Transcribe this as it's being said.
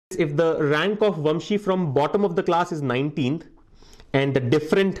if the rank of Vamshi from bottom of the class is 19th and the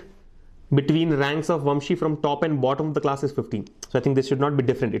difference between ranks of Vamshi from top and bottom of the class is 15. So I think this should not be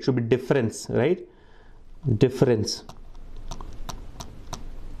different. It should be difference, right? Difference.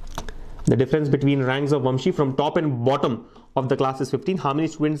 The difference between ranks of Vamshi from top and bottom of the class is 15. How many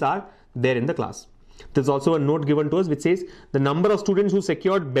students are there in the class? There's also a note given to us which says the number of students who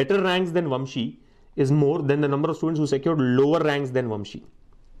secured better ranks than Vamshi is more than the number of students who secured lower ranks than Vamshi.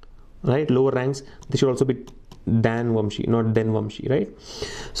 Right? Lower ranks, they should also be than Vamshi, not than Vamshi, right?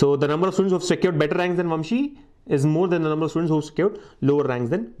 So the number of students who have secured better ranks than Vamshi is more than the number of students who have secured lower ranks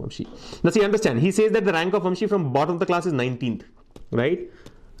than Vamshi. Now see, understand, he says that the rank of Vamshi from bottom of the class is 19th, right?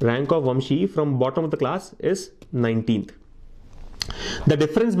 Rank of Vamshi from bottom of the class is 19th. The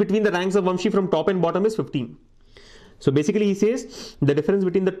difference between the ranks of Vamshi from top and bottom is 15. So basically he says the difference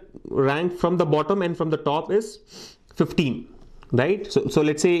between the rank from the bottom and from the top is 15, right? So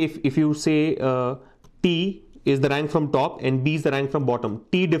let's say if you say T is the rank from top and B is the rank from bottom,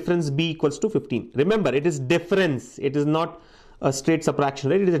 T difference B equals to 15. Remember, it is difference. It is not a straight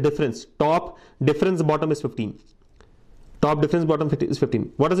subtraction, right? It is a difference. Top difference bottom is 15. Top difference bottom is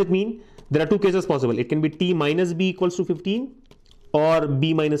 15. What does it mean? There are two cases possible. It can be T minus B equals to 15 or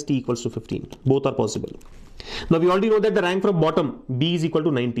B minus T equals to 15. Both are possible. Now we already know that the rank from bottom B is equal to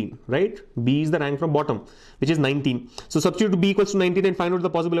 19, right? B is the rank from bottom, which is 19. So substitute B equals to 19 and find out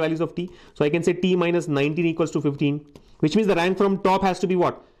the possible values of T. So I can say T minus 19 equals to 15, which means the rank from top has to be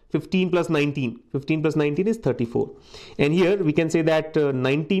what? 15 plus 19. 15 plus 19 is 34. And here we can say that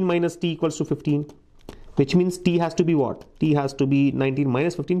 19 minus T equals to 15, which means T has to be what? T has to be 19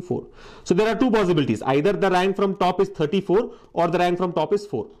 minus 15, 4. So there are two possibilities. Either the rank from top is 34 or the rank from top is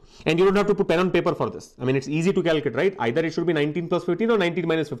 4. And you don't have to put pen on paper for this. I mean, it's easy to calculate, right? Either it should be 19 plus 15 or 19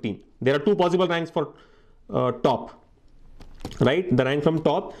 minus 15. There are two possible ranks for top, right? The rank from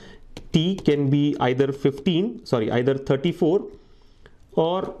top, T can be either 34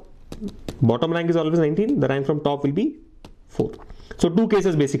 or bottom rank is always 19. The rank from top will be 4. So two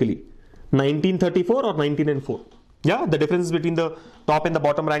cases basically, 1934 or 19 and 4. Yeah, the difference between the top and the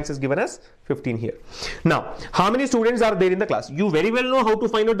bottom ranks is given as 15 here. Now, how many students are there in the class? You very well know how to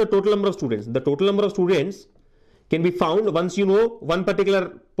find out the total number of students. The total number of students can be found once you know one particular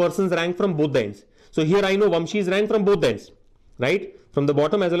person's rank from both the ends. So here I know Vamshi's rank from both the ends, right? From the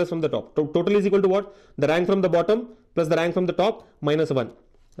bottom as well as from the top. Total is equal to what? The rank from the bottom plus the rank from the top minus 1.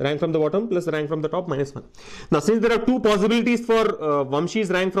 Rank from the bottom plus the rank from the top minus 1. Now, since there are two possibilities for Vamshi's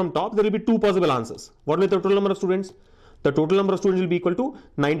rank from top, there will be two possible answers. What will be the total number of students? The total number of students will be equal to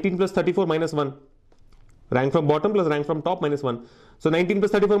 19 plus 34 minus 1. Rank from bottom plus rank from top minus 1. So 19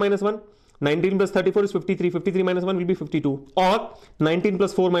 plus 34 minus 1. 19 plus 34 is 53. 53 minus 1 will be 52. Or 19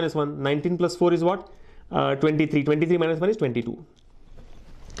 plus 4 minus 1. 19 plus 4 is what? 23. 23 minus 1 is 22.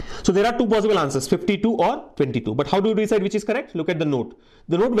 So there are two possible answers, 52 or 22. But how do you decide which is correct? Look at the note.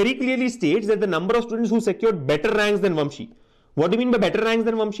 The note very clearly states that the number of students who secured better ranks than Vamshi. What do you mean by better ranks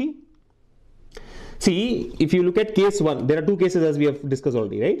than Vamshi? See, if you look at case 1, there are two cases as we have discussed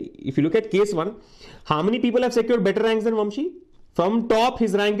already, right? If you look at case 1, how many people have secured better ranks than Vamshi? From top,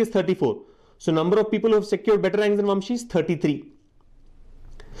 his rank is 34. So number of people who have secured better ranks than Vamshi is 33.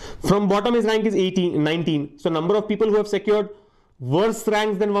 From bottom, his rank is 19. So number of people who have secured worse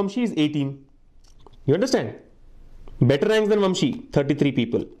ranks than Vamshi is 18. You understand? Better ranks than Vamshi, 33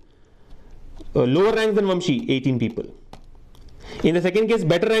 people. Lower ranks than Vamshi, 18 people. In the second case,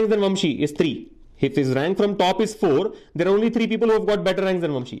 better ranks than Vamshi is 3. If his rank from top is 4, there are only 3 people who have got better ranks than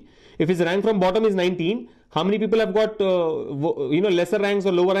Vamshi. If his rank from bottom is 19, how many people have got lesser ranks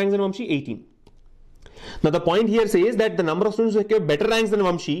or lower ranks than Vamshi? 18. Now the point here says that the number of students who secured better ranks than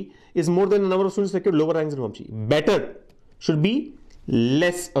Vamshi is more than the number of students who secured lower ranks than Vamshi. Better should be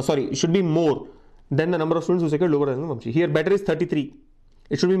should be more than the number of students who secured lower ranks than Vamshi. Here better is 33.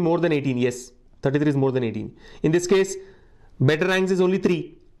 It should be more than 18. Yes, 33 is more than 18. In this case, better ranks is only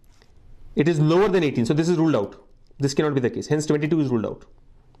 3. It is lower than 18. So this is ruled out. This cannot be the case. Hence 22 is ruled out.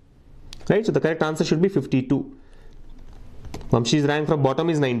 Right? So the correct answer should be 52. Vamshi's rank from bottom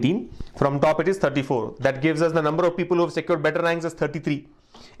is 19. From top it is 34. That gives us the number of people who have secured better ranks as 33.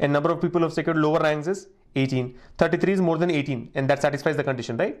 And number of people who have secured lower ranks is 18. 33 is more than 18. And that satisfies the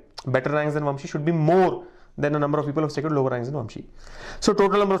condition, right? Better ranks than Vamshi should be more than the number of people who have secured lower ranks than Vamshi. So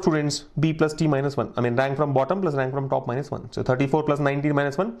total number of students, B plus T minus 1. I mean rank from bottom plus rank from top minus 1. So 34 plus 19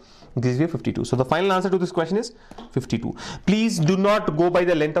 minus 1 gives you 52. So the final answer to this question is 52. Please do not go by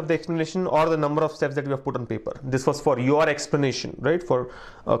the length of the explanation or the number of steps that we have put on paper. This was for your explanation, right? For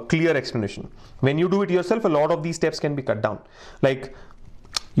a clear explanation. When you do it yourself, a lot of these steps can be cut down. Like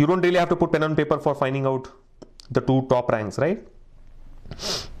you don't really have to put pen on paper for finding out the two top ranks, right?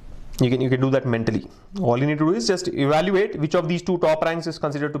 You can do that mentally. All you need to do is just evaluate which of these two top ranks is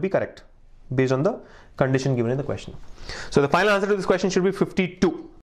considered to be correct based on the condition given in the question. So the final answer to this question should be 52.